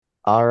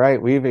All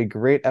right, we have a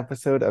great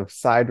episode of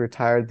Side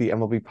Retired, the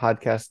MLB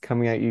podcast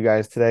coming at you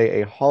guys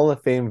today. A Hall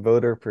of Fame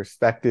voter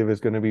perspective is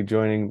going to be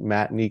joining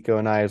Matt, Nico,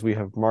 and I as we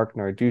have Mark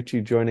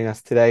Narducci joining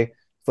us today.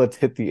 So let's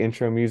hit the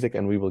intro music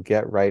and we will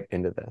get right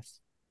into this.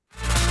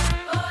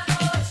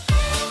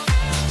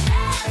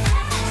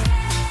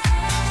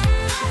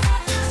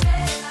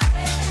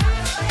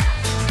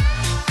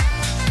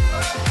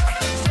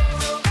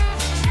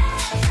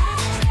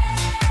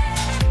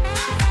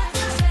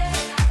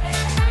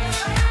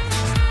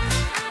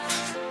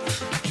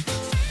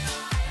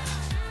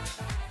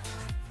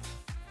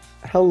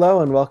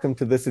 Hello and welcome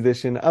to this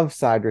edition of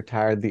Side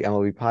Retired, the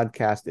MLB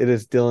podcast. It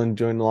is Dylan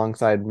joined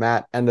alongside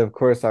Matt, and of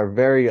course, our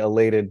very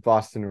elated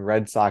Boston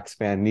Red Sox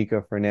fan,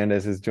 Nico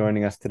Fernandez, is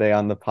joining us today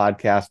on the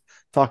podcast,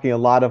 talking a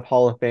lot of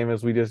Hall of Fame.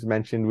 As we just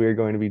mentioned, we are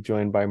going to be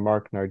joined by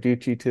Mark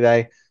Narducci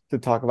today to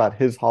talk about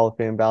his Hall of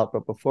Fame ballot.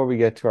 But before we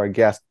get to our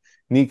guest,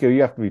 Nico,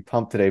 you have to be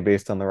pumped today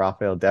based on the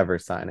Rafael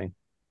Devers signing.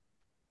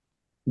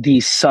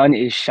 The sun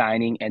is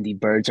shining and the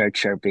birds are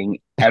chirping.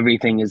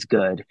 Everything is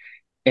good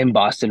in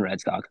Boston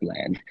Red Sox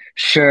land.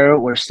 Sure,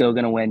 we're still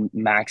going to win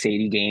max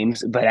 80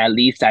 games, but at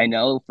least I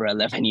know for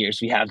 11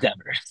 years we have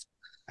Devers.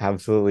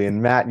 Absolutely.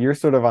 And Matt, you're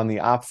sort of on the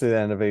opposite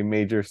end of a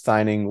major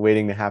signing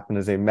waiting to happen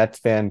as a Mets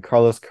fan.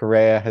 Carlos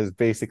Correa has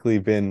basically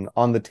been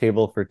on the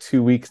table for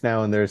 2 weeks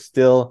now, and there's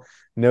still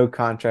no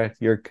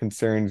contract. Your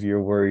concerns,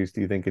 your worries,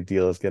 do you think a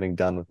deal is getting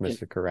done with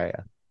Mr.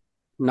 Correa?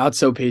 Not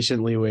so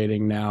patiently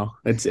waiting now.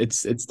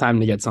 It's time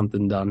to get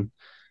something done.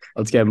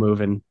 Let's get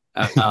moving.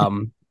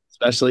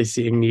 Especially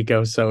seeing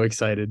Nico so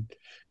excited.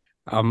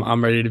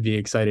 I'm ready to be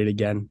excited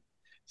again.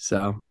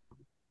 So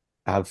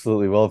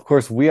Absolutely. Well, of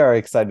course, we are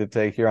excited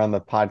today here on the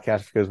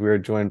podcast because we are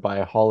joined by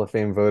a Hall of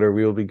Fame voter.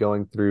 We will be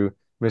going through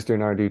Mr.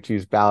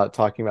 Narducci's ballot,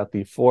 talking about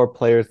the four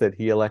players that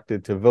he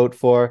elected to vote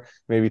for,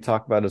 maybe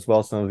talk about as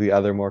well some of the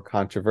other more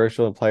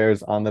controversial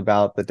players on the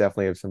ballot that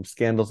definitely have some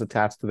scandals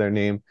attached to their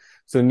name.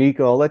 So,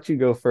 Nico, I'll let you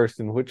go first.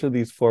 And which of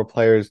these four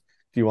players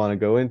do you want to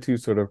go into,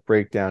 sort of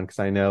break down? Because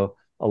I know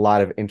a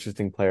lot of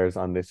interesting players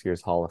on this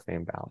year's Hall of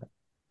Fame ballot.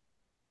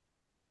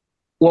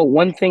 Well,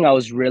 one thing I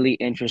was really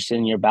interested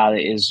in your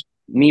ballot is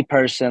me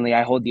personally,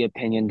 I hold the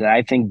opinion that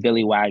I think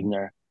Billy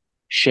Wagner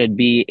should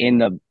be in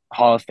the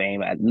Hall of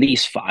Fame at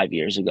least 5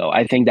 years ago.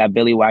 I think that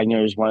Billy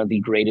Wagner is one of the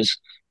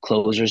greatest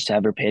closers to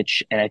ever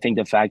pitch. And I think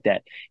the fact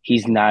that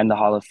he's not in the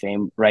Hall of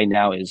Fame right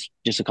now is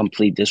just a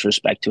complete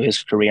disrespect to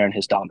his career and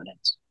his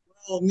dominance.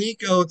 Well,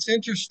 Nico, it's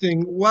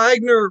interesting.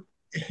 Wagner,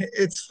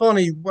 it's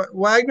funny.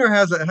 Wagner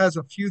has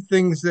a few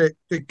things that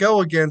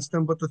go against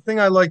him, but the thing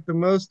I like the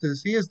most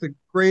is he is the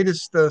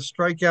greatest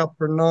strikeout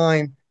per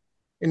nine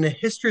in the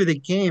history of the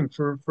game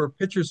for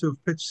pitchers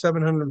who've pitched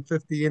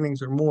 750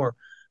 innings or more.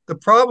 The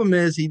problem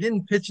is he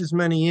didn't pitch as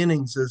many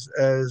innings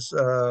as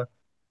a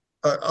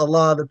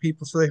lot of the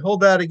people, so they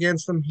hold that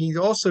against him. He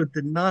also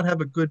did not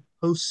have a good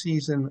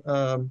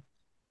postseason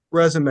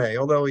resume,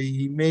 although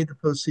he made the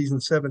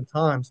postseason seven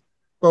times.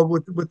 But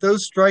with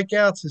those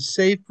strikeouts, his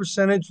save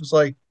percentage was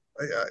like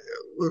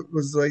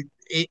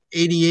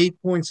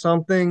 88 point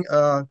something.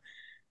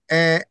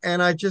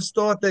 And I just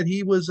thought that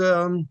he was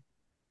a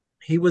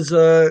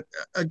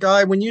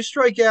guy when you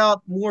strike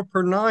out more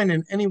per nine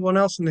than anyone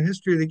else in the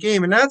history of the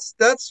game, and that's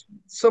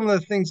some of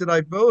the things that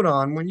I vote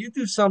on. When you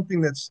do something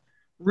that's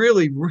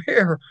really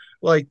rare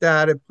like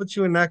that, it puts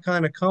you in that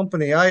kind of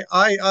company. I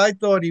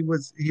thought he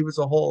was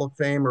a Hall of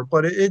Famer,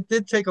 but it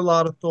did take a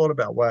lot of thought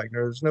about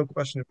Wagner. There's no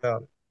question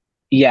about it.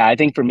 Yeah, I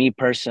think for me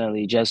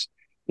personally, just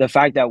the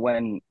fact that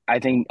when I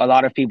think a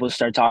lot of people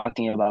start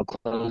talking about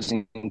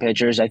closing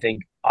pitchers, I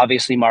think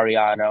obviously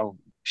Mariano,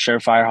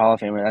 surefire Hall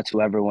of Famer, that's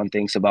who everyone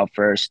thinks about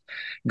first,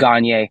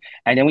 Gagne.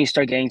 And then we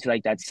start getting to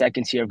like that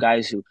second tier of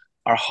guys who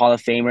are Hall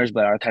of Famers,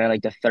 but are kind of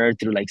like the third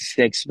through like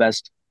sixth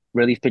best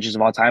relief pitchers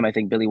of all time. I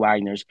think Billy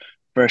Wagner's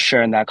for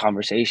sure in that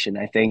conversation.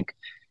 I think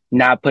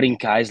not putting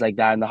guys like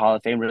that in the Hall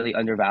of Fame really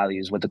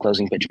undervalues what the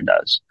closing pitcher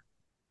does.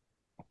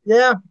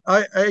 Yeah,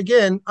 I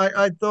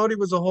thought he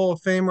was a Hall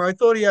of Famer. I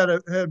thought he had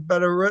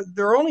better.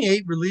 There are only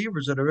eight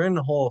relievers that are in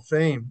the Hall of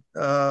Fame.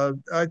 I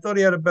thought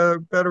he had a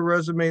better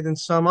resume than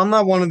some. I'm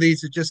not one of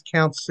these that just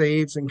counts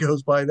saves and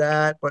goes by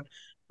that,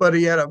 but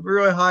he had a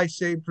really high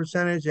save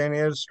percentage and he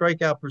had a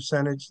strikeout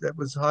percentage that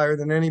was higher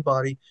than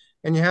anybody.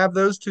 And you have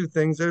those two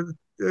things.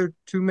 They're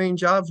two main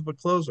jobs of a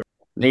closer.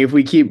 I think if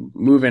we keep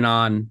moving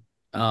on,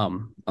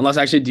 unless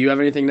actually, do you have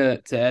anything to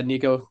add,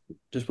 Nico,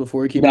 just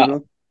before we keep No, moving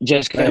on?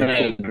 just Okay,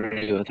 couldn't cool.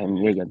 agree with him.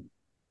 You're good.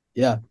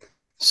 Yeah.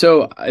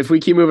 So if we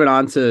keep moving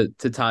on to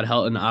Todd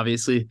Helton,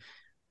 obviously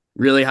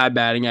really high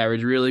batting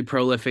average, really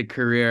prolific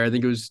career. I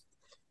think it was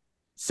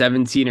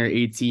 17 or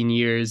 18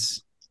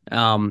 years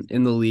in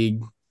the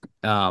league.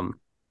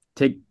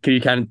 Could you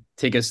kind of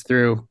take us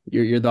through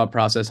your thought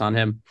process on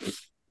him?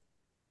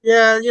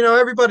 Yeah,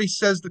 everybody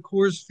says the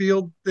Coors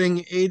Field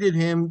thing aided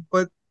him,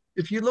 but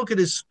if you look at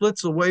his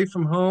splits away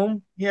from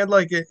home, he had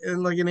like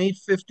an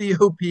 850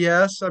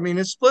 OPS. I mean,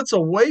 his splits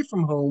away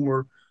from home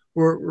were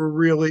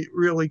really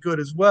really good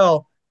as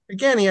well.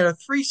 Again, he had a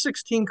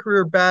 316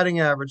 career batting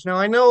average. Now,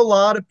 I know a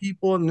lot of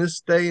people in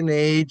this day and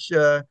age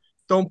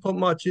don't put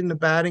much in the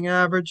batting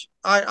average.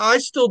 I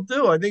still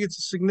do. I think it's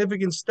a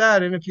significant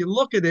stat. And if you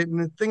look at it, and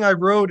the thing I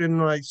wrote in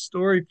my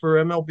story for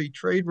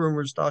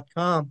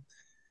MLBTradeRumors.com,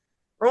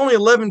 for only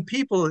 11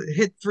 people that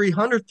hit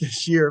 300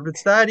 this year. If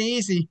it's that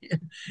easy,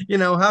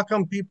 how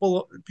come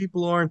people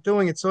aren't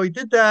doing it? So he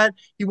did that.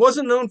 He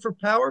wasn't known for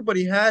power, but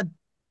he had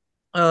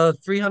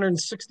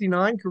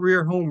 369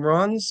 career home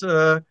runs.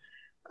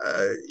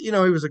 He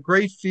was a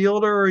great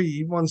fielder.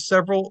 He won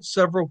several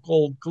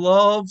Gold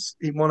Gloves.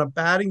 He won a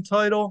batting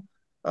title.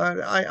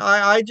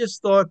 I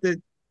just thought that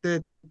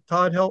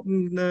Todd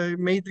Helton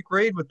made the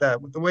grade with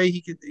that, with the way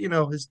he could,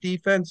 his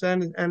defense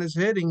and his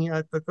hitting.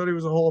 I thought he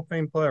was a Hall of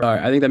Fame player.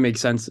 I think that makes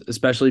sense,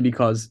 especially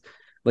because,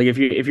 like, if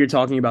you're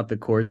talking about the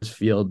Coors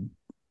Field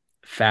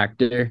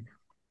factor,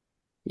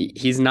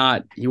 he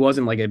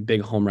wasn't like a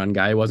big home run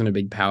guy. He wasn't a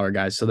big power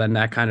guy. So then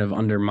that kind of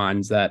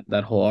undermines that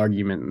whole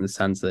argument in the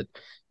sense that,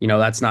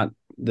 that's not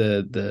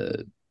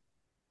the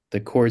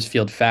Coors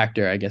Field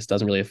factor, I guess,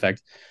 doesn't really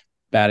affect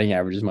batting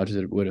average as much as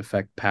it would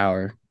affect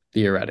power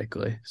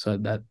theoretically. So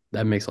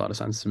that makes a lot of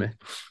sense to me.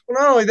 Well,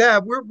 not only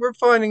that, we're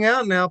finding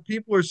out now,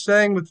 people are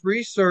saying with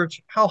research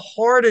how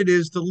hard it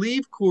is to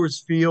leave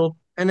Coors Field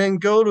and then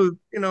go to,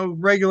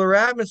 regular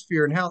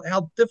atmosphere, and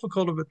how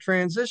difficult of a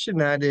transition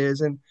that is.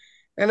 And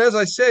as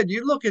I said,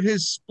 you look at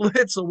his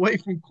splits away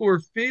from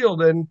Coors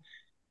Field, and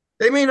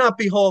they may not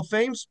be Hall of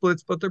Fame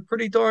splits, but they're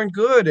pretty darn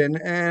good. And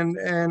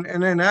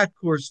then at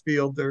Coors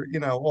Field, they're,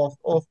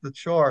 off the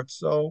charts.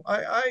 So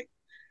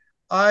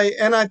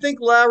I think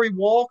Larry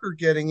Walker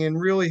getting in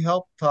really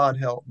helped Todd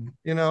Helton.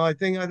 I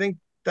think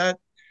that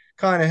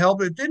kind of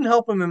helped. It didn't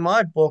help him in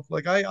my book.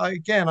 Like I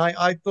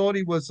thought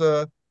he was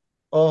a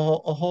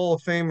Hall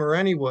of Famer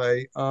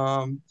anyway.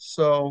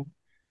 So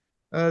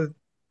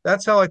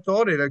that's how I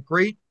thought it. A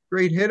great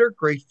hitter,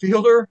 great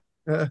fielder.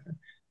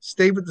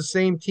 Stayed with the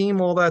same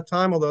team all that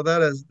time, although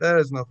that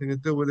has nothing to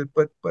do with it.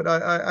 But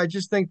I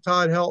just think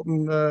Todd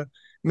Helton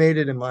made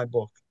it in my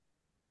book.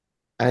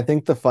 I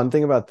think the fun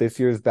thing about this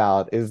year's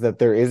ballot is that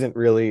there isn't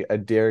really a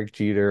Derek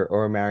Jeter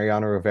or a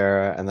Mariano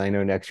Rivera, and I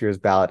know next year's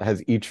ballot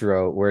has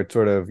Ichiro, where it's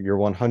sort of you're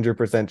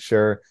 100%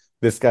 sure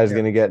this guy's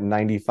going to get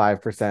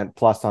 95%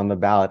 plus on the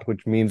ballot,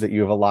 which means that you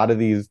have a lot of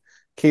these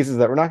cases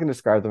that we're not going to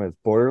describe them as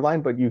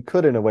borderline, but you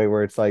could in a way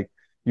where it's like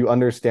you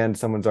understand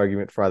someone's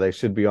argument for why they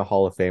should be a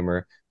Hall of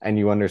Famer, and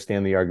you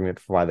understand the argument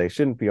for why they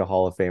shouldn't be a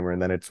Hall of Famer, and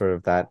then it's sort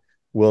of that,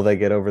 will they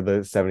get over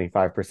the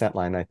 75%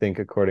 line? I think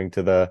according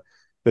to the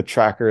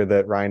tracker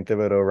that Ryan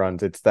Thibodeau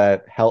runs, it's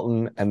that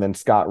Helton and then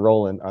Scott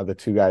Rowland are the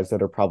two guys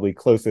that are probably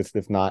closest,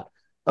 if not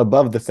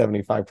above the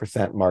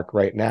 75% mark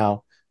right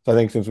now. So I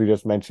think since we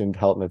just mentioned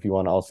Helton, if you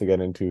want to also get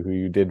into who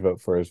you did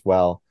vote for as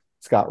well,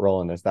 Scott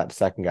Rowland is that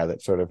second guy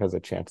that sort of has a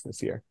chance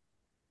this year.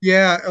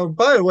 Yeah. Oh,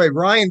 by the way,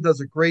 Ryan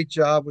does a great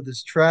job with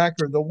his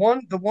tracker. The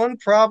one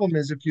problem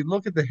is if you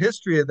look at the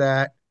history of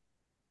that,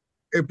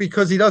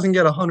 because he doesn't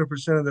get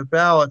 100% of the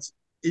ballots,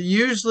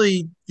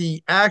 usually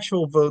the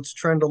actual votes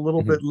trend a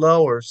little bit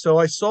lower. So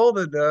I saw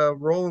that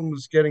Rowland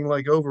was getting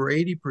like over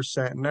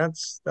 80%, and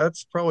that's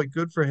probably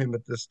good for him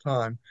at this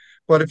time.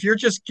 But if you're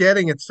just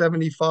getting at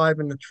 75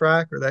 in the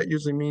tracker, that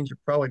usually means you're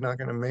probably not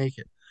going to make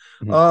it.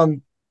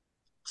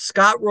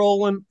 Scott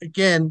Rowland,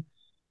 again,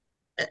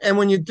 and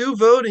when you do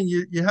voting,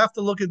 you have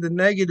to look at the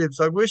negatives.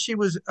 I wish he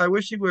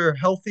were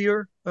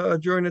healthier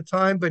during the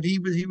time, but he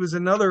was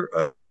another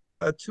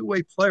a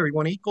two-way player. He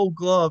won 8 Gold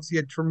Gloves. He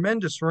had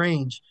tremendous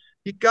range.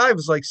 The guy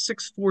was like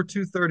 6'4",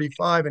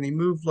 235, and he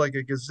moved like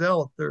a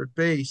gazelle at third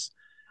base.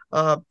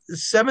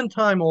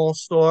 7-time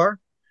All-Star,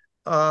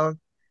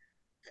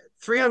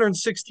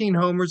 316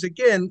 homers.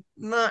 Again,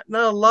 not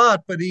a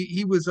lot, but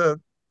he was a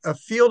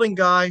fielding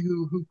guy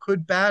who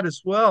could bat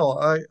as well.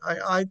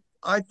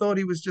 I thought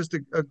he was just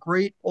a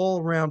great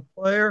all-around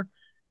player.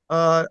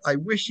 I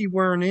wish he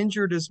weren't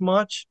injured as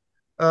much,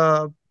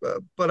 but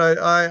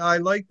I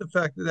like the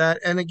fact of that.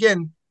 And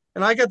again,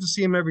 and I got to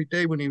see him every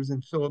day when he was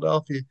in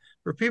Philadelphia.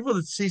 For people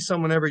that see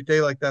someone every day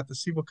like that, to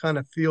see what kind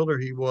of fielder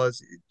he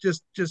was,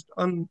 just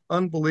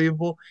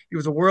unbelievable. He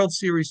was a World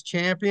Series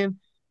champion.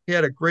 He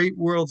had a great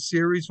World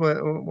Series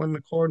when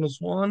the Cardinals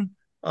won.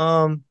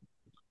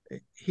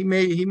 He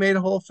made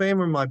a Hall of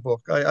Famer in my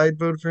book. I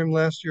voted for him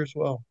last year as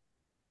well.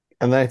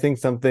 And I think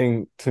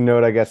something to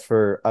note, I guess,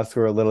 for us who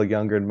are a little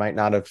younger and might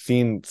not have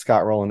seen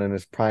Scott Rowland in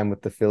his prime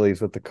with the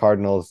Phillies, with the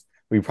Cardinals,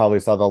 we probably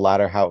saw the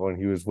latter half when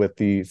he was with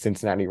the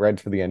Cincinnati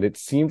Reds for the end. It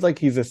seems like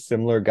he's a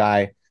similar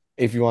guy,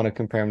 if you want to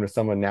compare him to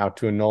someone now,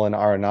 to a Nolan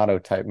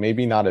Arenado type.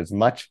 Maybe not as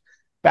much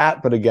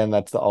bat, but again,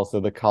 that's also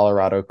the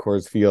Colorado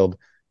Coors Field.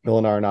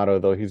 Nolan Arenado,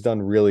 though, he's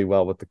done really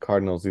well with the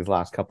Cardinals these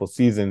last couple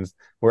seasons,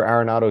 where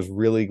Arenado's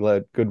really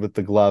good with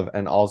the glove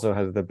and also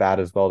has the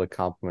bat as well to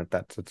complement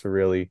that. So it's a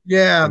really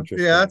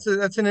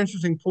that's an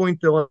interesting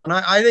point, Dylan. And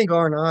I think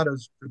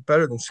Arenado's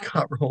better than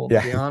Scott Rowland,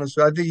 to be honest.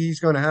 I think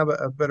he's going to have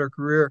a better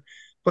career.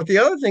 But the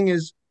other thing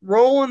is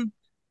Rowland,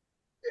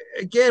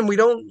 again, we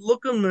don't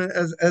look him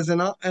as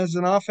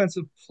an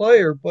offensive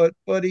player, but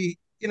he,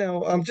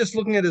 I'm just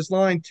looking at his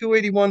line,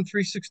 281,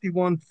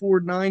 361,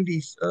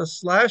 490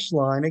 slash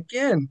line.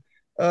 Again,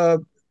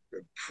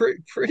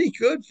 pretty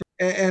good.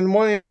 And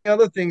one of the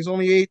other things,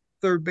 only 8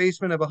 third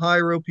basemen have a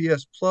higher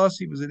OPS plus.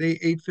 He was at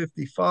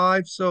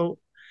 855. So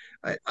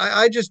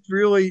I just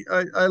really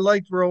I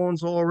liked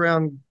Rowan's all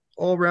around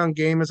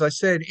game. As I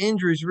said,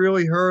 injuries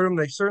really hurt him.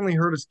 They certainly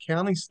hurt his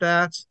counting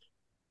stats.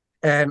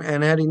 And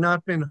had he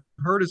not been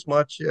hurt as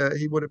much,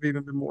 he would have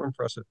even been more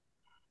impressive.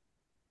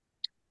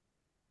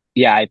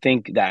 Yeah, I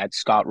think that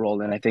Scott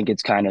Rowland, I think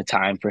it's kind of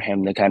time for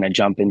him to kind of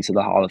jump into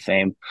the Hall of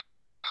Fame.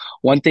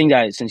 One thing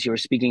that, since you were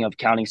speaking of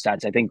counting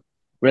stats, I think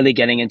really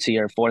getting into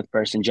your fourth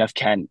person, Jeff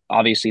Kent,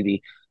 obviously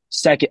the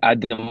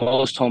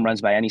most home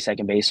runs by any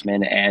second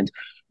baseman, and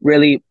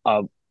really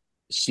a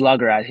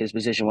slugger at his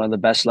position, one of the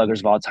best sluggers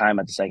of all time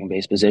at the second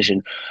base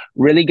position,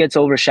 really gets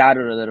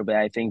overshadowed a little bit,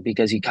 I think,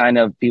 because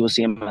people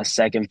see him as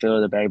second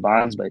fiddle to Barry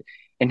Bonds, but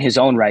in his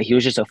own right, he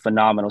was just a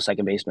phenomenal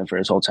second baseman for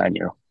his whole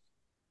tenure.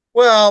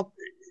 Well,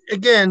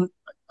 again,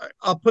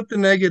 I'll put the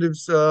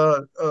negatives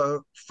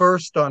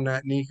first on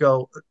that,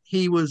 Nico.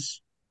 He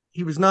was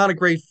not a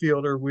great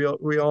fielder. We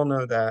all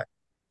know that.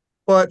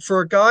 But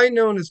for a guy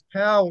known as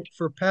power,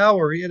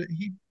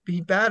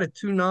 he batted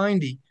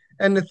 290.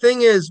 And the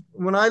thing is,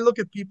 when I look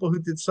at people who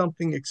did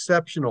something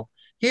exceptional,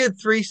 he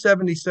had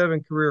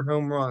 377 career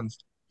home runs.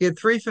 He had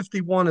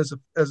 351 as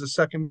a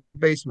second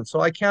baseman.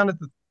 So I counted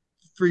the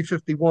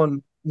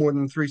 351 more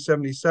than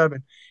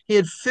 377. He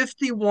had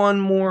 51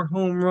 more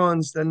home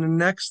runs than the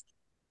next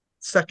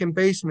second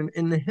baseman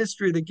in the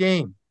history of the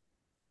game.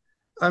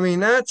 I mean,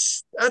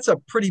 that's a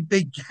pretty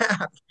big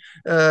gap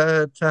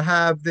to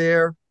have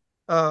there.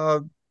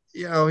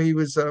 He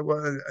was a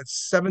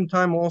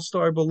 7-time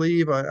All-Star, I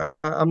believe.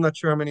 I'm not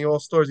sure how many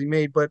All-Stars he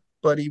made, but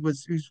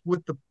he's he's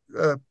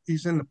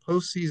in the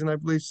postseason, I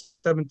believe,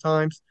 7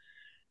 times.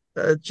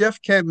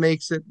 Jeff Kent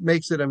makes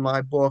it in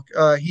my book.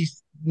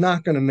 He's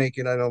not going to make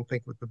it, I don't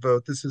think, with the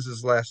vote. This is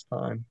his last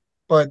time.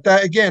 But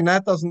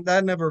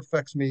that never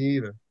affects me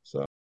either.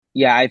 So.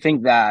 Yeah, I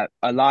think that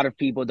a lot of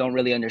people don't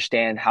really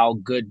understand how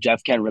good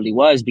Jeff Kent really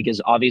was, because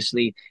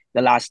obviously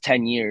the last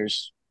 10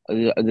 years,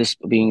 this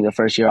being the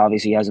first year,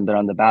 obviously he hasn't been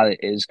on the ballot,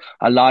 is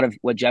a lot of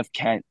what Jeff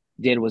Kent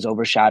did was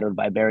overshadowed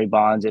by Barry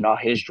Bonds and all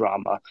his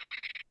drama.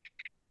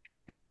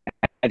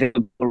 I think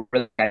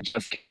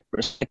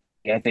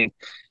I think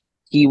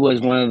he was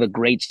one of the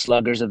great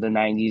sluggers of the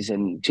 90s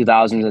and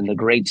 2000s and the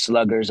great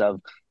sluggers of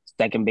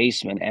second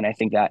baseman. And I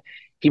think that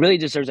he really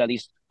deserves at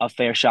least a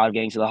fair shot of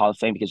getting to the Hall of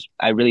Fame, because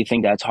I really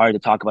think that it's hard to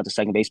talk about the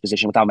second base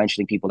position without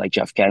mentioning people like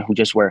Jeff Kent, who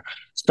just were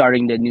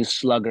starting the new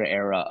slugger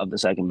era of the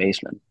second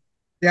baseman.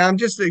 Yeah, I'm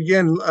just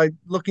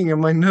looking at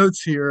my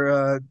notes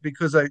here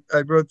because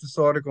I wrote this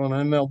article on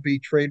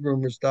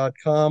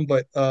MLBTradeRumors.com,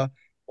 but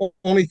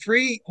only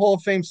 3 Hall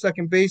of Fame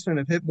second basemen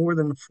have hit more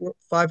than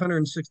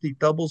 560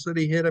 doubles that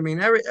he hit. I mean,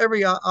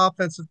 every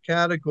offensive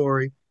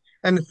category.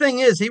 And the thing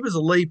is, he was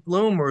a late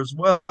bloomer as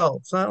well.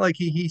 It's not like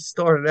he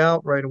started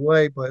out right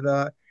away,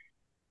 but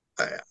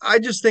I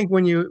just think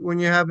when you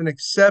have an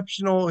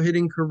exceptional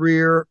hitting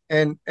career,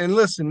 and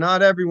listen,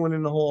 not everyone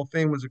in the Hall of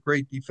Fame was a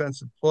great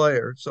defensive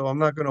player, so I'm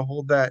not going to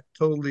hold that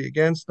totally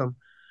against them.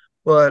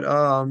 But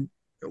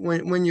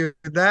when you're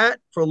that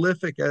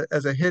prolific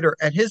as a hitter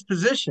at his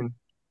position,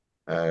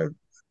 I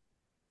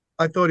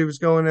thought he was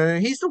going in.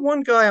 And he's the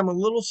one guy I'm a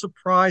little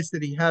surprised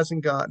that he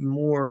hasn't gotten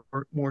more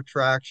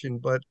traction.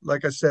 But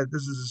like I said,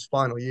 this is his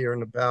final year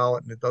in the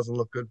ballot, and it doesn't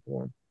look good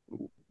for him.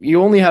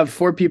 You only have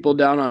 4 people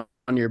down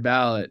on your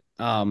ballot.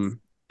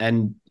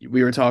 And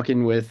we were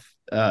talking with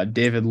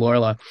David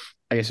Lorla,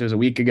 I guess it was a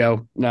week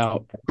ago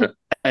now,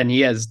 and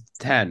he has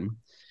 10.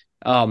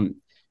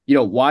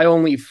 Why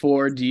only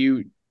 4? Do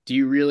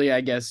you really,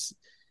 I guess,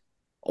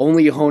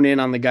 only hone in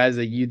on the guys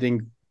that you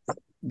think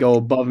go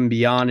above and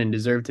beyond and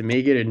deserve to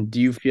make it? And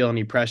do you feel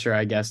any pressure,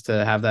 I guess,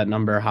 to have that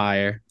number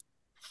higher?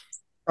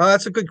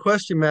 That's a good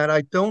question, Matt.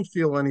 I don't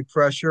feel any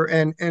pressure.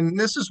 And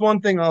this is one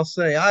thing I'll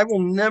say. I will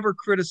never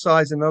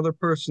criticize another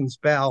person's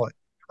ballot.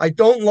 I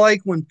don't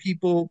like when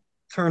people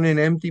turn in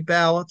empty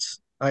ballots.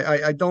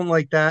 I don't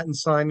like that and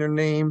sign their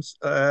names.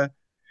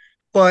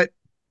 But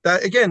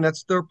that, again,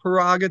 that's their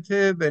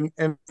prerogative, and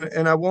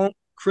I won't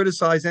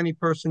criticize any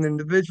person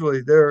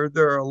individually. There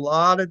are a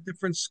lot of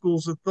different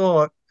schools of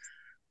thought,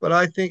 but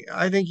I think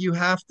you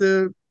have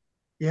to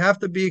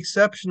be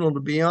exceptional to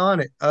be on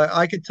it.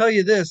 I could tell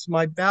you this: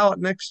 my ballot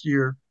next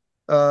year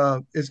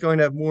is going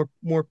to have more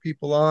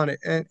people on it,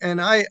 and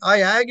I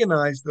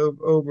agonized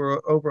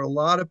over a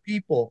lot of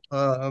people,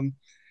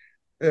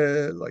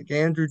 like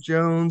Andrew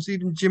Jones,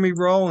 even Jimmy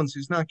Rollins,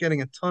 who's not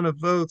getting a ton of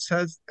votes.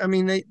 A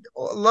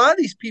lot of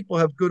these people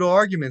have good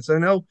arguments. I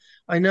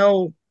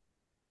know.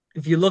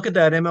 If you look at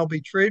that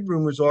MLB Trade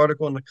Rumors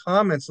article in the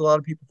comments, a lot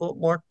of people thought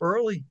Mark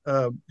Buehrle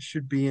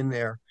should be in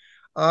there.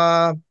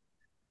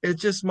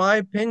 It's just my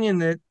opinion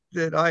that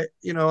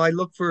I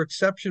look for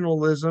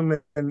exceptionalism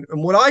and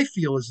what I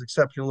feel is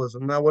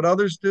exceptionalism. Now, what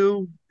others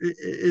do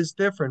is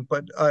different,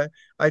 but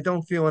I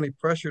don't feel any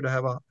pressure to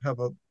have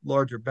a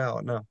larger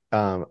ballot. No.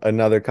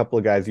 Another couple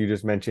of guys you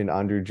just mentioned,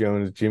 Andrew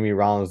Jones, Jimmy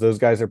Rollins. Those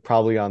guys are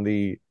probably on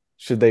the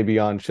should they be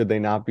on, should they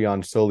not be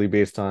on solely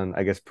based on,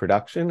 I guess,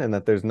 production, and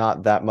that there's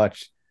not that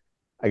much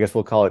I guess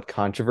we'll call it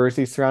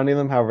controversy surrounding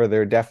them. However,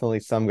 there are definitely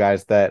some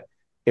guys that,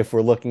 if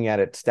we're looking at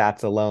it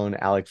stats alone,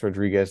 Alex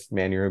Rodriguez,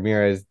 Manny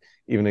Ramirez,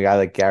 even a guy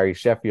like Gary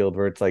Sheffield,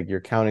 where it's like your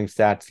counting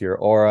stats, your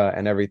aura,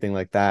 and everything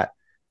like that,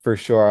 for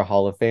sure are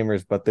Hall of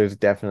Famers. But there's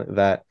definitely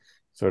that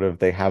sort of,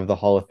 they have the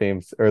Hall of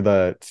Fame or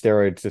the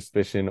steroid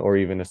suspicion or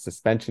even a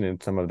suspension in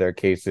some of their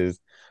cases.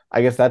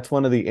 I guess that's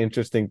one of the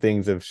interesting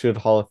things of, should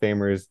Hall of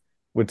Famers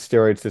with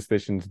steroid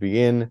suspicions be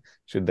in?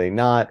 Should they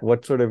not?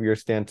 What's sort of your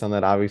stance on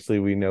that? Obviously,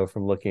 we know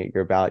from looking at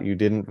your ballot, you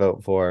didn't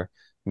vote for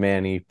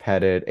Manny,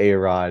 Pettit,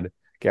 A-Rod,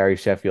 Gary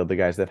Sheffield, the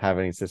guys that have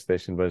any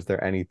suspicion, but is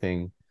there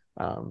anything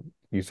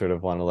you sort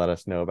of want to let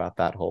us know about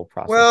that whole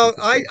process? Well,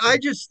 I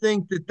just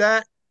think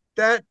that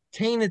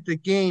tainted the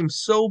game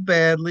so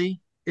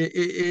badly.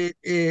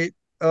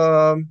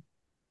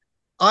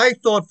 I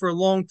thought for a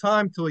long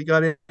time till he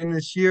got in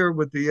this year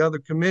with the other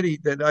committee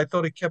that I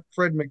thought it kept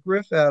Fred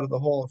McGriff out of the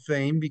Hall of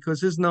Fame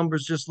because his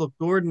numbers just looked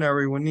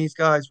ordinary when these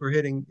guys were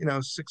hitting,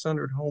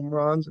 600 home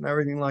runs and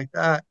everything like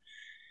that.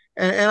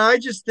 And I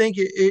just think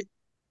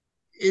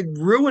it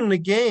ruined the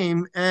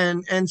game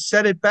and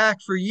set it back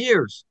for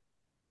years.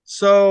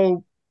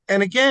 So,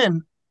 and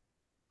again,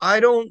 I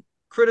don't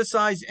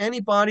criticize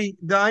anybody.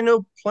 I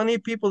know plenty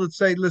of people that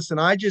say, listen,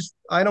 I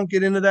don't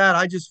get into that.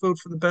 I just vote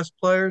for the best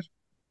players.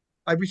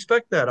 I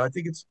respect that. I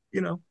think it's,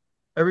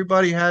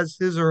 everybody has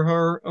his or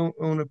her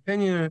own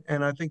opinion,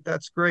 and I think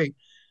that's great.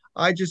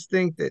 I just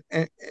think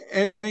that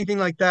anything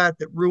like that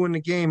ruined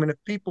the game, and if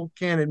people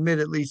can't admit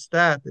at least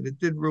that it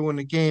did ruin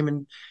the game,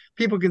 and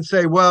people can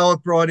say, well,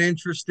 it brought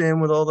interest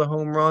in with all the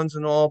home runs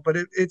and all, but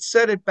it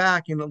set it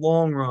back in the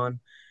long run.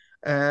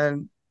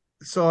 And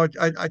so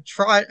I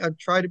try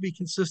to be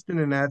consistent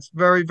in that. It's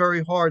very,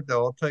 very hard,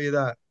 though. I'll tell you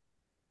that.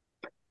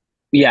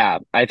 Yeah,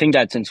 I think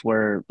that since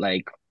we're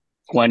like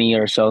 20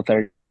 or so,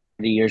 30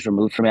 years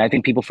removed from it, I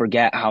think people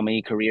forget how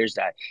many careers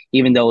that,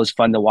 even though it was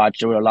fun to watch,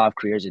 there were a lot of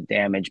careers that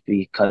damaged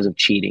because of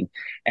cheating.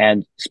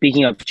 And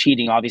speaking of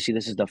cheating, obviously,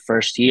 this is the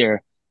first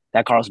year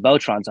that Carlos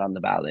Beltran's on the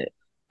ballot.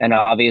 And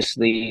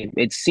obviously,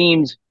 it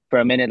seemed for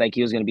a minute like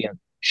he was going to be a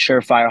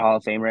surefire Hall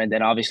of Famer. And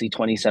then obviously,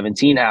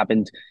 2017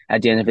 happened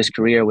at the end of his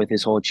career with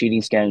his whole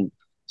cheating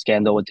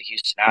scandal with the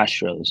Houston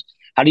Astros.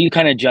 How do you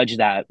kind of judge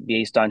that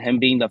based on him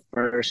being the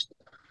first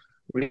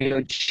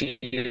real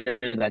cheater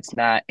that's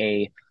not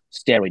a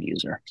steroid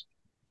user?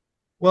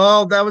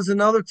 Well, that was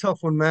another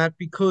tough one, Matt,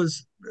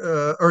 because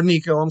or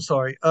Nico, I'm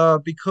sorry,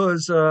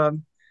 because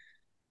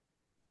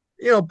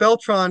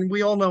Beltran,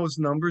 we all know his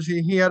numbers.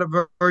 He had a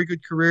very, very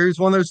good career. He's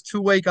one of those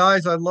two-way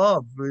guys I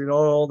love.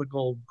 All the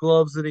gold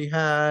gloves that he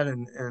had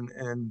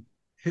and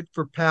hit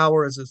for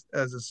power as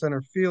a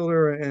center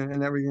fielder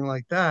and everything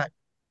like that.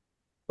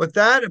 But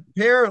that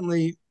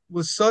apparently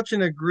was such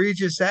an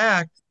egregious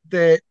act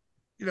that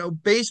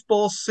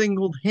baseball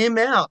singled him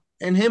out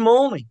and him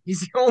only.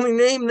 He's the only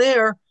name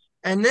there.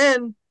 And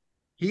then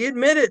he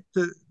admitted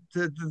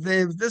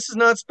this is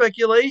not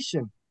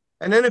speculation.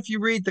 And then if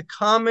you read the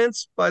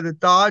comments by the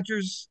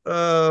Dodgers,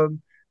 the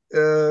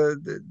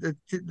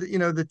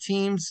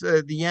teams,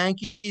 the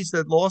Yankees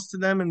that lost to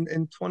them in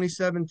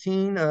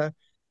 2017,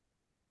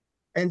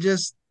 and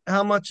just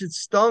how much it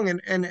stung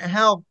and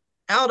how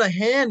out of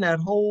hand that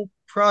whole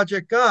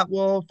project got.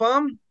 Well,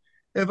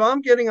 if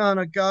I'm getting on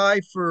a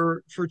guy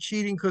for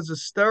cheating because of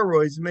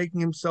steroids, making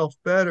himself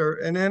better,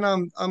 and then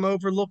I'm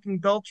overlooking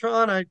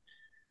Beltran, I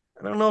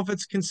don't know if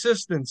it's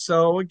consistent.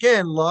 So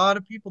again, a lot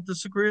of people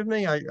disagree with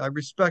me. I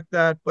respect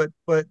that, but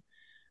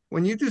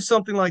when you do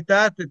something like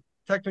that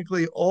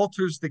technically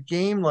alters the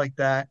game like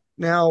that.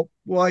 Now,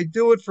 will I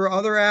do it for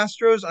other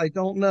Astros? I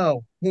don't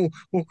know.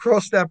 We'll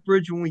cross that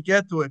bridge when we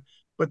get to it.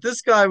 But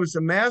this guy was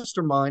the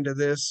mastermind of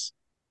this.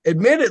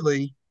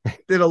 Admittedly,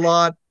 did a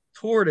lot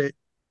toward it.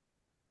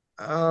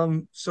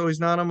 So he's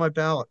not on my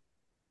ballot.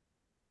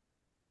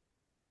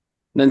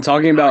 Then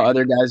talking about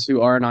other guys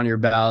who aren't on your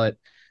ballot,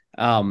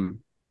 um,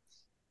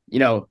 you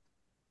know,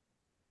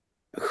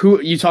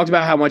 who you talked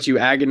about how much you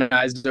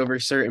agonized over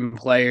certain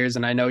players,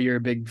 and I know you're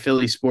a big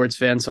Philly sports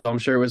fan, so I'm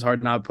sure it was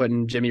hard not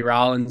putting Jimmy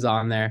Rollins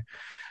on there.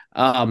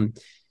 Who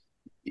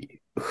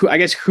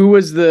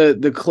was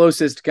the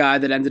closest guy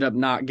that ended up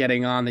not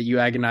getting on that you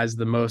agonized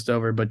the most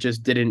over, but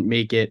just didn't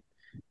make it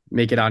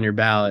on your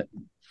ballot?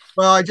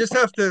 Well, I just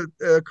have to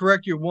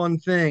correct you one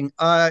thing.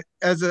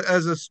 As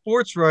a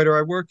sports writer,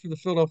 I worked for the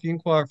Philadelphia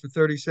Inquirer for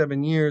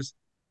 37 years.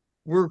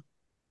 We're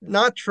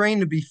not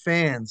trained to be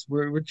fans.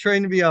 We're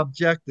trained to be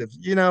objective.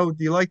 Do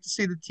you like to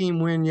see the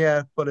team win?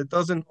 Yeah, but it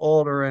doesn't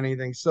alter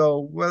anything.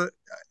 So, well,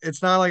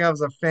 it's not like I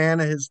was a fan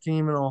of his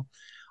team and all.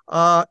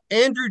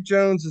 Andruw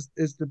Jones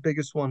is the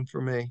biggest one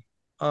for me.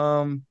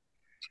 And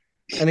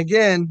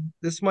again,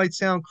 this might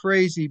sound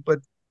crazy, but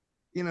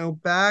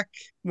back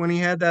when he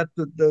had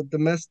the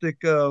domestic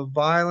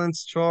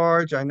violence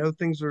charge, I know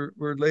things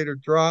were later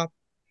dropped.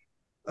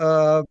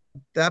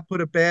 That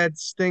put a bad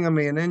sting on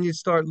me. And then you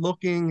start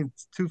looking,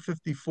 it's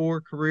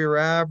 254 career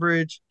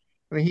average.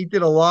 I mean, he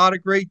did a lot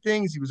of great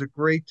things. He was a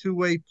great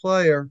two-way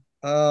player.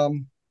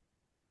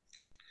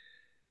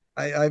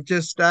 I've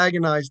just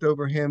agonized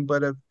over him,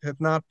 but have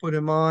not put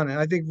him on. And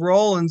I think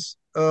Rollins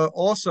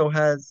also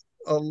has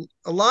a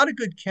lot of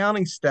good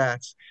counting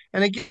stats.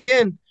 And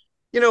again,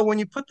 when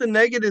you put the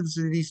negatives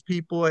of these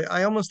people,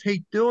 I almost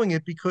hate doing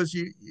it because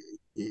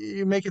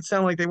you make it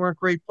sound like they weren't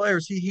great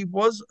players. He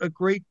was a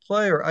great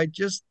player. I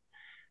just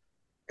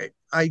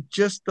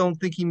don't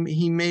think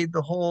he made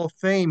the Hall of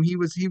Fame. He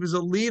was a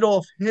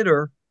leadoff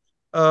hitter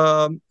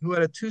who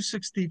had a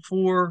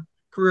 264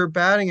 career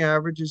batting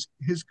average.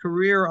 His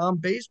career on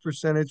base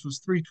percentage was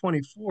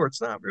 324.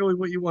 It's not really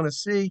what you want to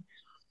see.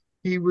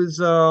 He was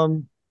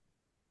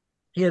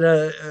he had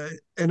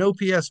an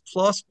OPS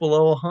plus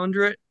below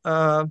 100.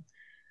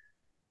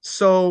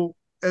 So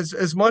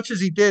as much as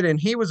he did, and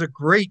he was a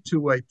great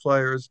two-way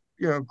player,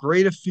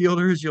 great at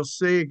fielders. You'll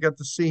see. I got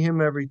to see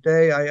him every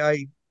day.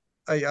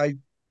 I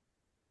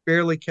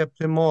barely kept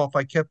him off.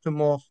 I kept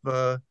him off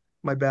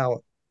my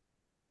ballot.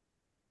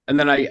 And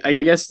then I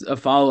guess a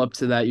follow up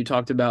to that, you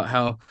talked about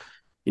how,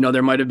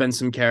 there might have been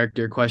some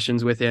character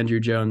questions with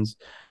Andruw Jones.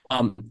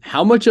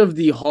 How much of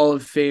the Hall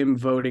of Fame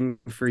voting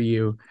for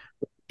you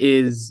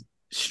is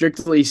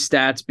strictly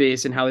stats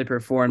based and how they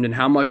performed, and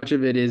how much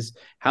of it is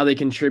how they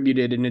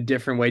contributed in a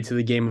different way to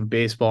the game of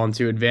baseball and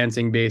to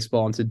advancing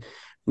baseball and to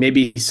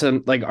maybe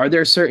some, like, are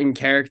there certain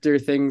character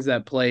things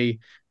that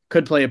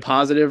could play a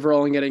positive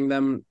role in getting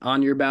them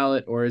on your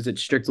ballot, or is it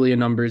strictly a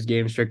numbers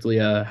game, strictly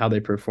a how they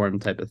perform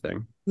type of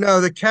thing?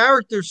 No, the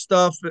character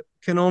stuff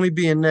can only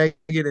be a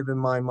negative in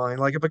my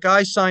mind. Like if a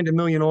guy signed 1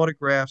 million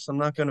autographs, I'm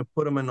not going to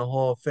put him in the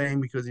Hall of Fame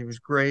because he was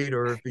great,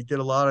 or if he did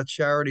a lot of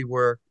charity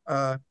work.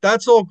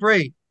 That's all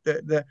great.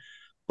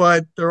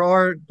 But there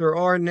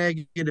are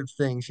negative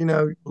things,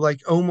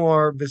 like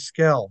Omar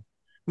Vizquel.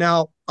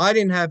 Now, I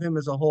didn't have him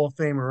as a Hall of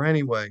Famer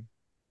anyway,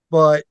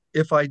 but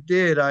if I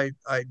did, I'd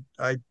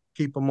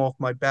keep him off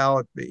my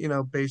ballot,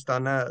 based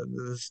on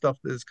the stuff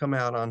that has come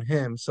out on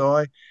him. So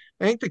I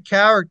think the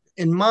character,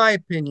 in my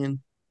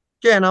opinion,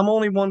 again, I'm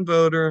only one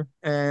voter,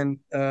 and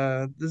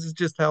this is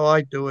just how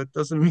I do it.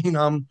 Doesn't mean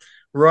I'm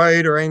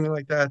right or anything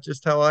like that.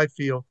 Just how I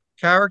feel.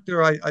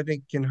 Character, I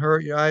think, can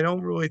hurt you. I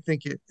don't really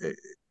think it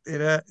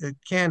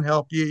can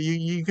help you.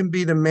 You can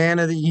be the man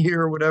of the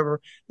year or whatever.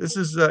 This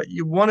is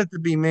you want it to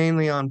be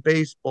mainly on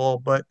baseball,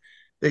 but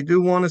they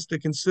do want us to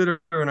consider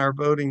in our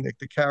voting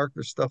the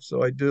character stuff.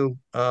 So I do,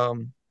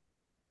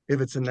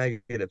 if it's a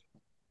negative.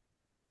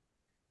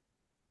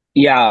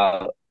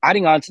 Yeah,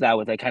 adding on to that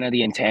with like kind of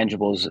the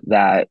intangibles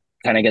that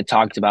kind of get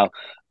talked about.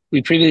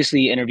 We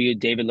previously interviewed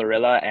David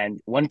Larilla, and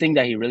one thing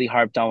that he really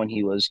harped on when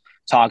he was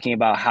talking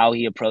about how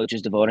he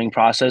approaches the voting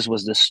process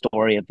was the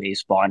story of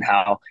baseball, and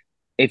how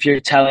if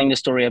you're telling the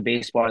story of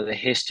baseball or the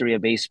history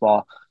of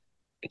baseball,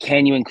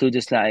 can you include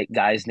this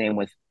guy's name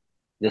with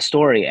the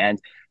story? And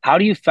how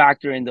do you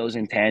factor in those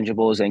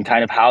intangibles and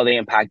kind of how they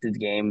impacted the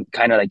game,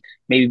 kind of like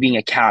maybe being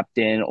a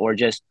captain or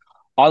just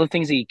all the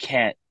things that you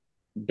can't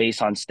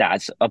based on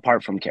stats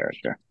apart from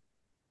character?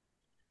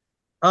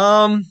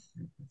 Um,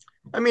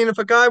 I mean, if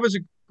a guy was a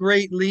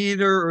great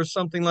leader or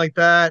something like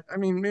that, I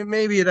mean,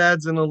 maybe it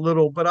adds in a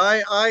little, but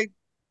I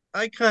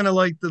kind of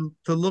like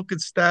to look at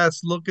stats,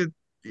 look at,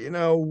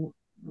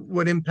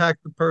 what impact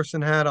the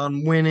person had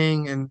on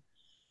winning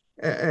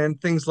and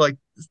things like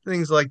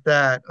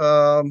that.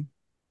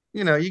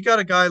 You got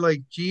a guy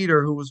like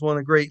Jeter who was one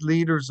of the great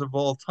leaders of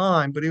all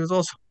time, but he was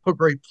also a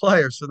great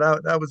player, so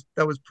that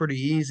was pretty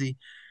easy.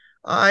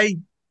 I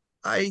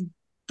I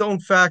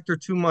don't factor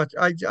too much.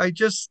 I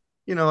just,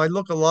 I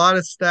look a lot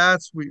at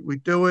stats. We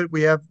do it.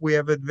 We have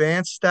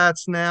advanced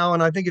stats now,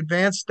 and I think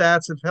advanced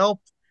stats have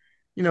helped,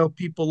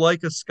 people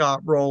like a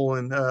Scott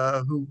Rowland,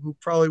 who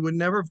probably would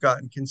never have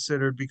gotten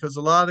considered because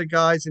a lot of the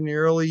guys in the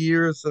early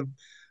years of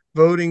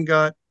voting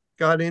got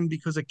in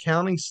because of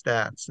counting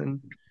stats.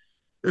 And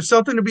there's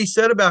something to be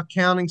said about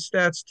counting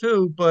stats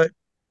too, but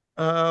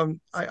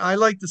I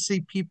like to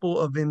see people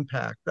of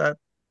impact.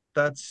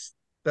 That's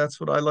that's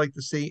what I like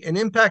to see, an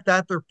impact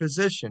at their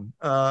position,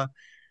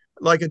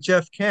 like a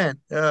Jeff Kent.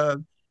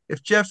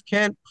 If Jeff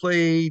Kent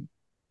played,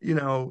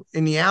 in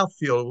the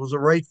outfield, was a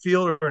right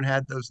fielder and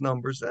had those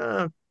numbers,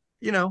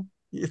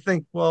 you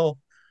think, well,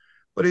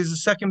 but he's a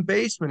second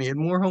baseman. He had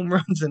more home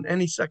runs than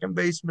any second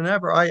baseman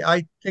ever.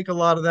 I take a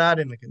lot of that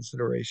into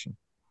consideration.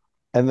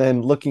 And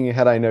then looking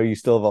ahead, I know you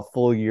still have a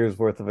full year's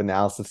worth of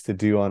analysis to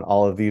do on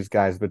all of these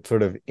guys, but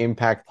sort of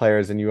impact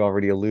players, and you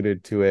already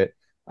alluded to it.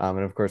 And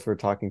of course, we're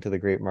talking to the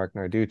great Mark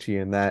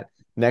Narducci, and that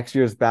next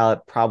year's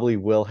ballot probably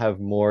will have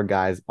more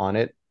guys on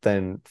it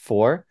than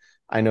 4.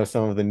 I know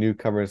some of the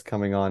newcomers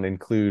coming on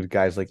include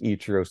guys like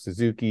Ichiro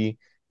Suzuki,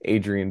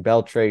 Adrian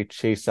Beltre,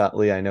 Chase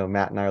Utley. I know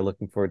Matt and I are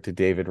looking forward to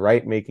David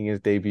Wright making his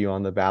debut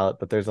on the ballot,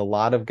 but there's a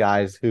lot of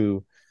guys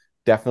who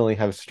definitely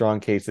have strong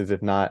cases,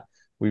 if not,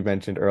 we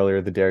mentioned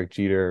earlier, the Derek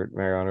Jeter,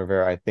 Mariano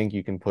Rivera. I think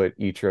you can put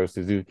Ichiro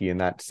Suzuki in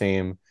that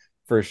same,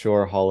 for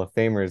sure, Hall of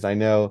Famers. I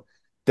know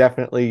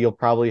definitely you'll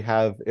probably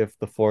have, if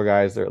the 4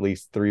 guys, or at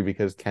least 3,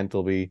 because Kent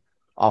will be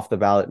off the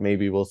ballot,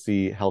 maybe we'll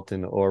see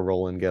Helton or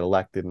Roland get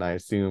elected. And I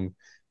assume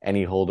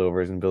any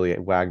holdovers and Billy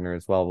Wagner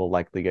as well will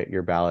likely get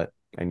your ballot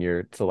and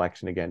your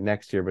selection again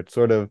next year. But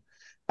sort of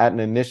at an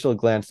initial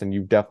glance, and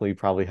you definitely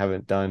probably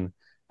haven't done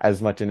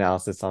as much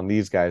analysis on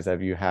these guys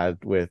as you had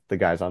with the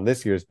guys on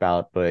this year's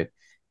ballot, but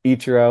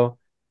Ichiro,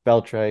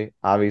 Beltre,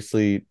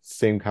 obviously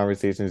same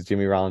conversation as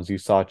Jimmy Rollins. You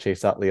saw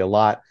Chase Utley a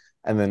lot.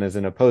 And then as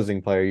an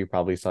opposing player, you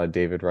probably saw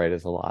David Wright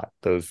as a lot.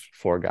 Those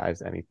four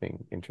guys,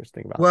 anything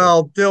interesting about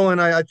Well, Dylan,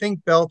 I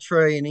think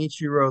Beltre and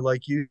Ichiro,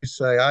 like you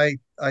say,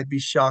 I'd be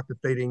shocked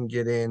if they didn't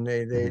get in.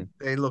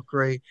 They look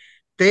great.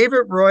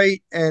 David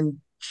Wright and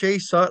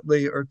Chase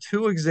Utley are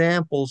two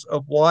examples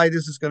of why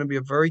this is going to be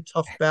a very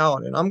tough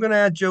ballot. And I'm going to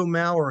add Joe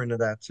Mauer into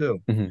that too.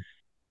 Mm-hmm.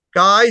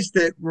 Guys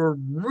that were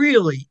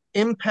really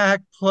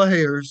impact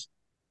players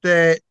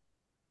that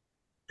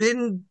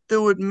didn't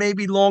do it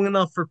maybe long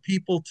enough for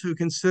people to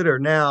consider.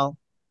 Now,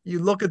 you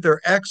look at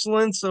their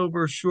excellence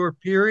over a short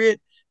period.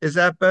 Is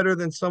that better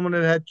than someone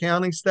that had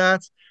counting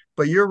stats?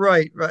 But you're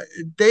right.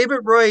 David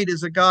Wright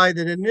is a guy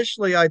that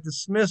initially I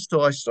dismissed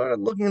till I started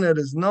looking at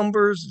his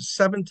numbers,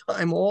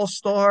 7-time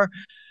All-Star.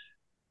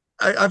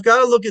 I've got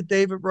to look at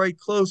David Wright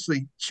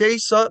closely.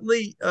 Chase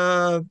Utley,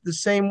 the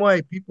same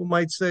way. People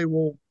might say,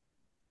 well,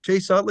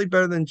 Chase Utley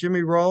better than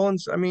Jimmy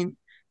Rollins. I mean,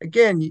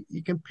 again,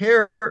 you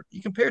compare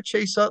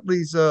Chase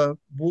Utley's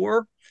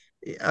WAR.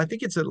 I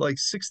think it's at like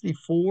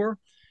 64.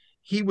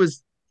 He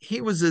was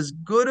as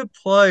good a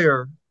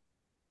player,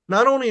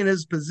 not only in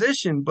his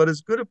position, but as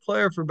good a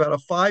player for about a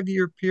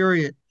 5-year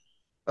period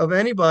of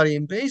anybody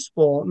in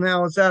baseball.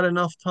 Now, is that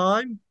enough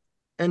time?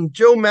 And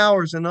Joe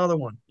Mauer's another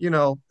one. He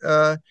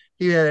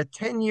had a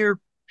 10-year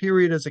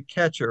period as a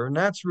catcher, and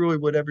that's really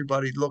what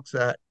everybody looks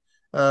at.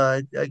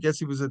 I guess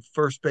he was at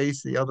first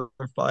base the other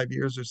 5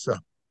 years or so.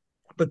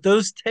 But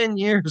those 10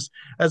 years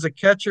as a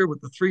catcher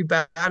with the 3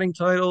 batting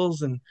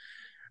titles, and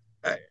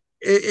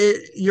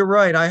you're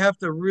right. I have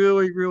to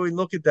really, really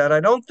look at that. I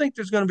don't think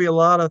there's going to be a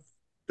lot of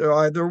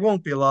there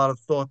won't be a lot of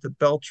thought to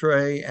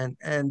Beltre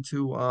and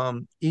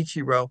to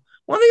Ichiro.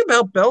 One thing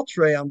about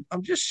Beltre,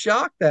 I'm just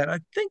shocked that I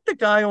think the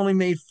guy only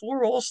made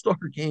 4 All-Star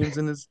games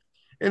in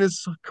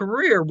his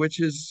career, which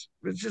is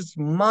just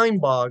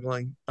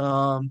mind-boggling.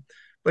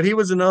 But he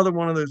was another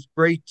one of those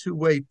great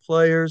two-way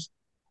players.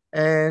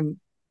 And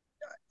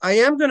I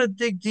am going to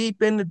dig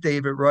deep into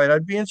David Wright.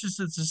 I'd be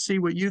interested to see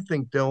what you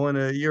think,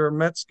 Dylan. You're a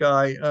Mets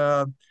guy,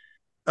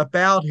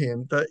 about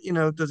him.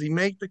 Does he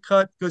make the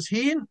cut? Because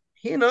he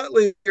and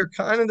Utley are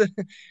kind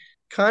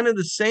of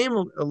the same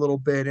a little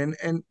bit.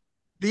 And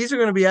these are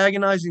going to be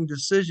agonizing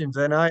decisions.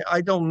 And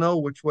I don't know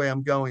which way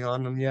I'm going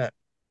on them yet.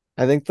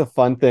 I think the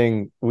fun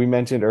thing we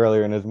mentioned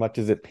earlier, and as much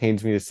as it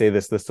pains me to say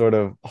this, the sort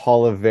of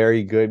hall of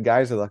very good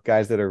guys are the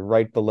guys that are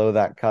right below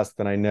that cusp.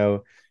 And I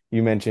know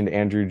you mentioned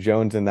Andruw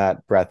Jones in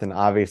that breath, and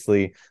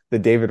obviously the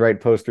David Wright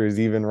poster is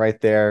even right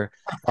there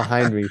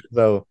behind me.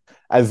 So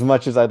as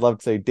much as I'd love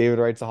to say David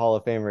Wright's a Hall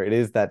of Famer, it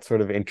is that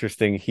sort of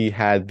interesting. He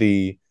had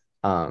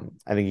I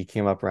think he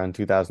came up around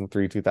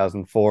 2003,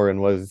 2004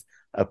 and was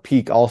a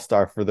peak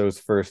all-star for those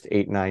first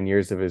 8-9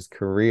 years of his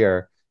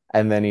career.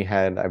 And then he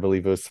had, I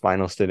believe it was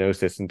spinal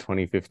stenosis in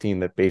 2015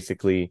 that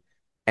basically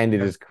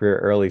ended his career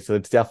early. So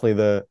it's definitely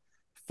the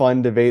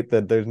fun debate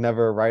that there's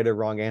never a right or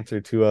wrong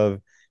answer to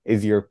of,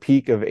 is your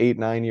peak of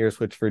 8-9 years,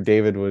 which for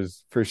David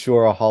was for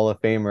sure a Hall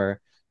of Famer,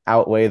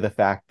 outweigh the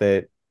fact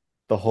that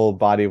the whole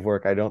body of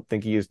work, I don't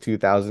think he has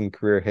 2,000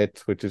 career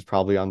hits, which is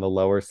probably on the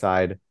lower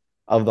side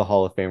of the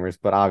Hall of Famers.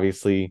 But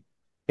obviously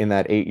in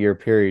that 8-year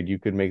period, you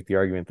could make the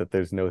argument that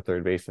there's no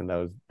third baseman that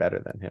was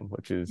better than him,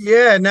 which is...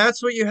 Yeah, and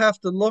that's what you have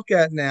to look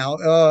at now.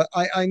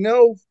 I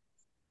know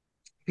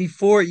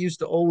before it used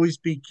to always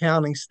be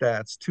counting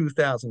stats,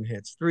 2,000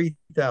 hits,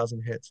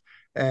 3,000 hits.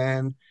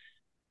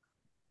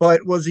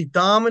 But was he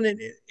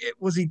dominant?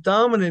 Was he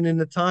dominant in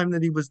the time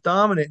that he was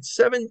dominant?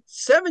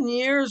 7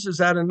 years, is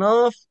that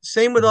enough?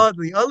 Same with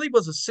Utley. Utley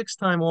was a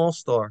 6-time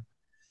All-Star.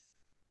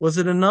 Was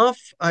it enough?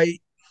 I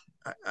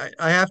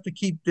have to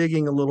keep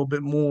digging a little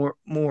bit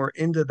more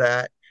into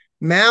that.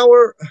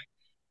 Mauer,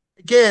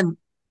 again,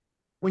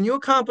 when you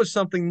accomplish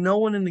something no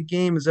one in the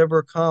game has ever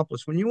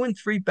accomplished, when you win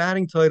 3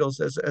 batting titles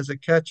as a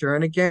catcher,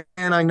 and again,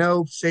 I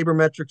know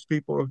sabermetrics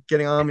people are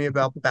getting on me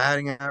about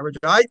batting average.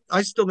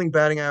 I still think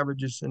batting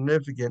average is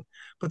significant,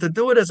 but to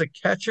do it as a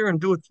catcher and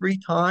do it 3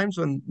 times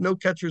when no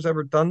catcher's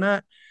ever done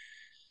that,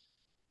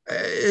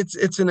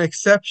 it's an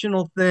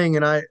exceptional thing.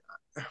 And I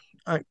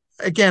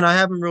again, I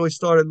haven't really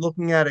started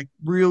looking at it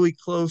really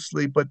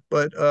closely, but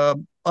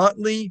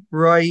Utley,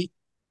 Wright,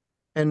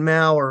 and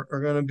Mauer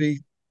are going to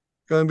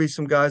be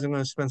some guys I'm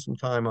going to spend some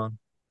time on.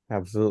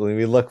 Absolutely.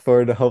 We look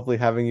forward to hopefully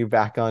having you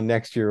back on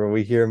next year where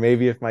we hear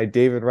maybe if my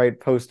David Wright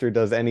poster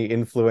does any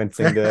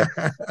influencing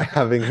to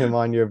having him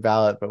on your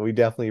ballot, but we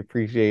definitely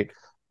appreciate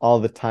all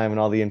the time and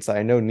all the insight.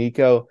 I know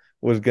Nico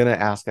was going to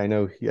ask, I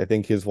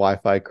think his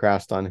Wi-Fi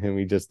crashed on him.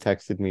 He just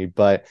texted me,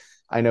 but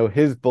I know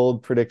his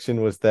bold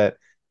prediction was that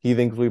he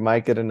thinks we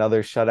might get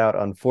another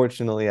shutout.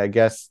 Unfortunately, I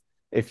guess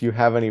if you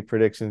have any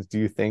predictions, do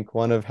you think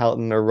one of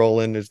Helton or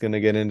Rolen is going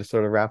to get in to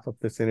sort of wrap up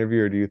this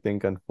interview? Or do you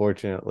think,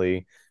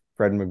 unfortunately,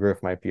 Fred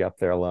McGriff might be up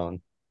there alone?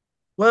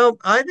 Well,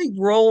 I think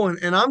Roland,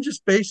 and I'm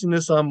just basing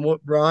this on what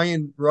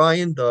Ryan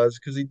does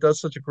because he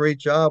does such a great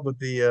job with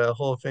the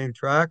Hall of Fame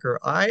tracker.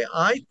 I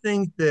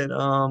think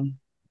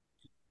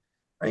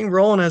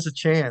Roland has a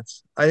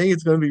chance. I think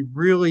it's going to be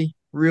really,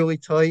 really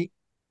tight.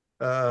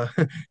 Uh,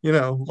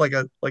 like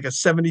a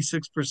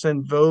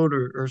 76% vote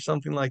or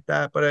something like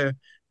that. But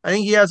I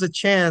think he has a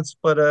chance.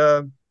 But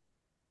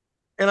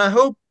and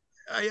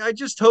I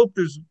just hope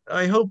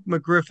I hope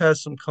McGriff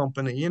has some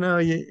company. You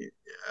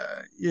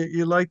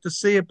like to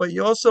see it, but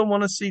you also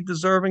want to see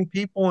deserving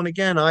people. And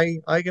again,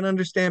 I can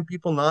understand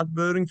people not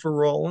voting for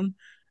Roland.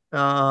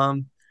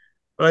 Um,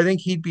 but I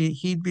think he'd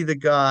be the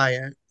guy.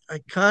 I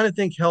kind of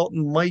think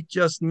Helton might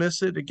just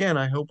miss it. Again,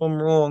 I hope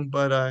I'm wrong,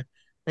 but I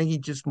think he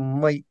just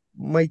might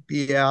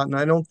be out. And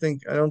I don't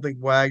think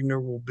Wagner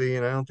will be,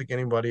 and I don't think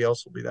anybody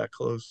else will be that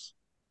close.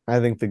 I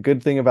think the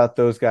good thing about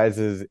those guys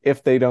is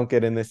if they don't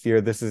get in this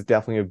year, this is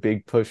definitely a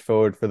big push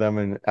forward for them,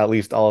 and at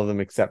least all of them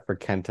except for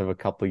Kent have a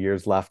couple of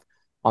years left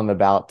on the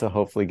ballot to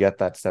hopefully get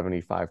that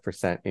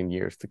 75% in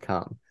years to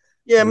come.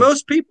 Yeah,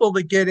 most people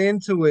that get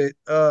into it,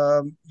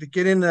 that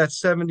get into that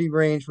 70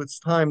 range with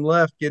time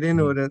left, get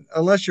into it,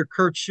 unless you're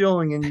Kurt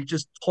Schilling and you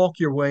just talk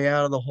your way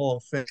out of the Hall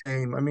of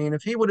Fame. I mean,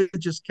 if he would have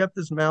just kept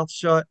his mouth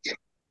shut,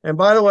 and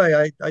by the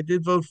way, I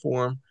did vote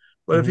for him,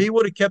 but if Mhm. he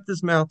would have kept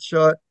his mouth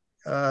shut,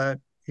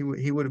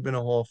 he would have been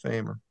a Hall of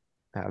Famer.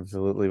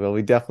 Absolutely. Well,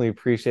 we definitely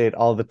appreciate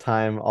all the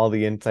time, all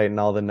the insight, and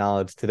all the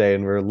knowledge today.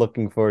 And we're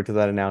looking forward to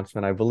that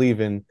announcement, I believe,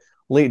 in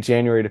late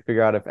January to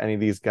figure out if any of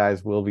these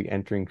guys will be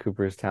entering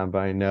Cooperstown. But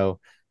I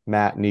know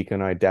Matt, Nico,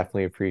 and I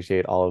definitely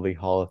appreciate all of the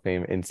Hall of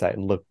Fame insight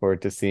and look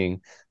forward to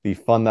seeing the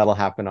fun that'll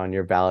happen on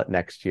your ballot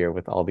next year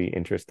with all the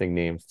interesting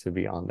names to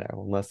be on there.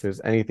 Unless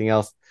there's anything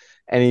else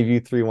any of you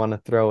three want to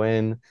throw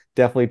in,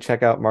 definitely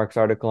check out Mark's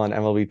article on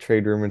MLB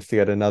trade rumors to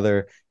get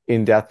another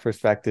in-depth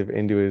perspective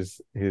into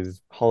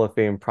his Hall of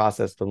Fame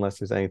process, but unless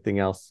there's anything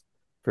else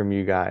from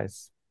you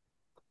guys,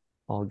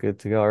 all good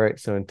to go. All right,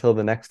 so until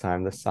the next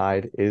time, the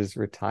side is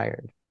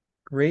retired.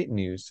 Great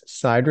news.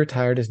 Side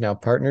Retired is now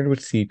partnered with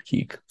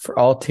SeatGeek. For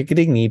all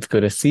ticketing needs, go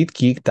to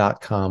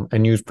SeatGeek.com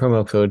and use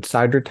promo code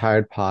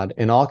SideRetiredPod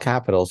in all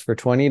capitals for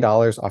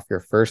 $20 off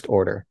your first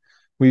order.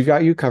 We've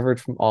got you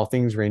covered from all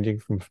things ranging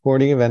from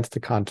sporting events to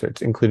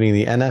concerts, including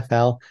the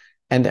NFL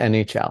and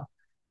NHL.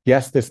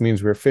 Yes, this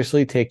means we're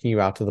officially taking you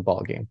out to the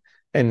ball game.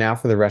 And now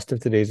for the rest of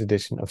today's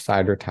edition of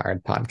Side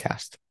Retired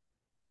Podcast.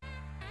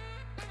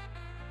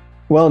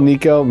 Well,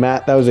 Nico,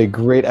 Matt, that was a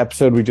great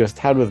episode we just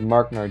had with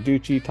Mark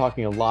Narducci,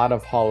 talking a lot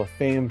of Hall of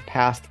Fame,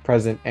 past,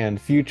 present,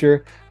 and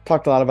future.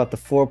 Talked a lot about the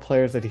 4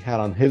 players that he had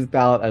on his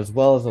ballot, as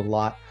well as a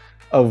lot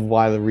of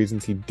why the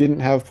reasons he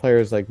didn't have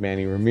players like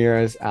Manny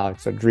Ramirez,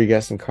 Alex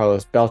Rodriguez, and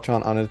Carlos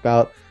Beltran on his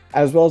ballot,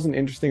 as well as an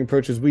interesting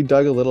approach as we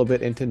dug a little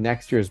bit into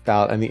next year's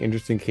ballot and the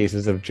interesting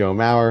cases of Joe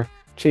Mauer,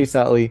 Chase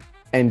Utley,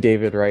 and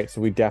David Wright. So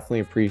we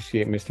definitely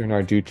appreciate Mr.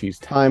 Narducci's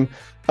time.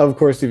 Of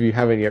course, if you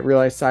haven't yet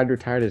realized, Side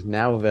Retired is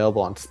now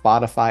available on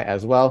Spotify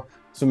as well.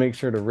 So make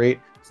sure to rate,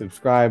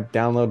 subscribe,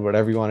 download,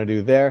 whatever you want to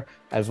do there,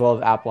 as well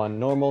as Apple on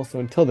normal. So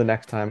until the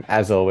next time,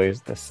 as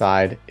always, the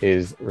side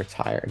is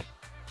retired.